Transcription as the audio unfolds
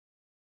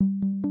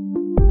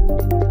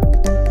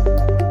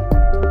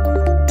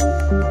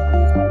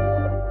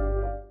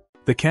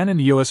The Canon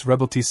EOS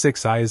Rebel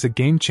T6i is a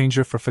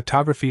game-changer for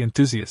photography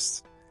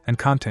enthusiasts and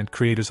content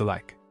creators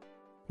alike.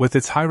 With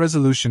its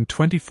high-resolution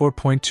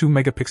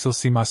 24.2-megapixel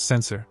CMOS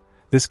sensor,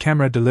 this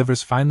camera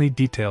delivers finely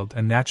detailed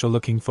and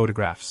natural-looking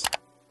photographs.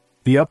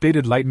 The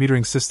updated light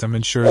metering system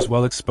ensures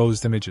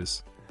well-exposed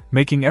images,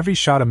 making every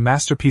shot a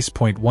masterpiece.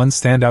 One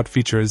standout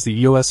feature is the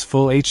EOS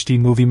Full HD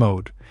Movie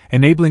Mode,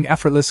 enabling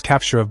effortless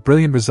capture of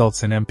brilliant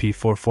results in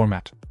MP4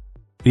 format.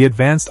 The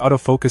advanced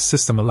autofocus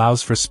system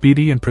allows for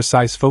speedy and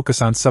precise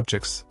focus on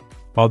subjects,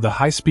 while the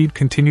high-speed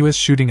continuous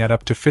shooting at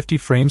up to 50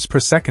 frames per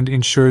second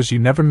ensures you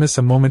never miss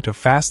a moment of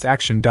fast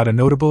action. A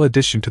notable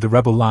addition to the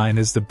Rebel line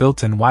is the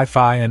built-in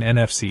Wi-Fi and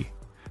NFC,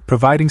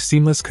 providing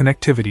seamless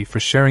connectivity for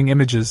sharing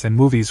images and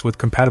movies with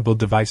compatible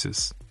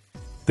devices.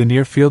 The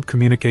near-field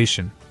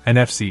communication,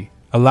 NFC,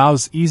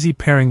 allows easy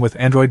pairing with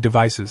Android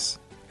devices,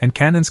 and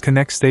Canon's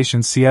Connect Station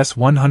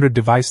CS100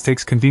 device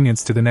takes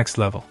convenience to the next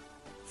level.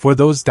 For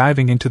those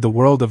diving into the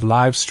world of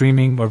live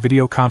streaming or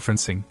video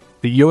conferencing,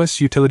 the EOS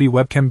Utility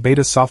Webcam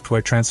Beta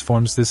software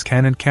transforms this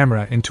Canon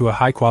camera into a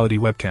high-quality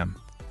webcam,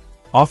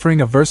 offering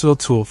a versatile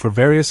tool for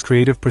various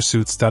creative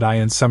pursuits.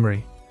 In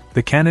summary,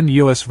 the Canon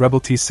EOS Rebel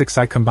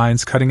T6i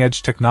combines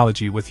cutting-edge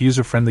technology with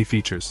user-friendly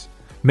features,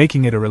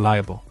 making it a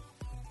reliable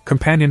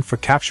companion for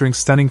capturing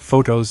stunning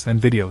photos and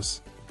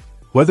videos.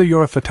 Whether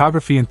you're a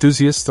photography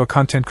enthusiast or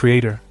content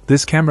creator,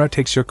 this camera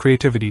takes your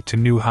creativity to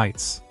new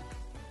heights.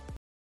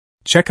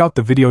 Check out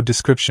the video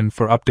description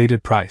for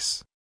updated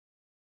price.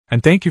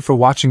 And thank you for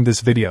watching this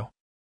video.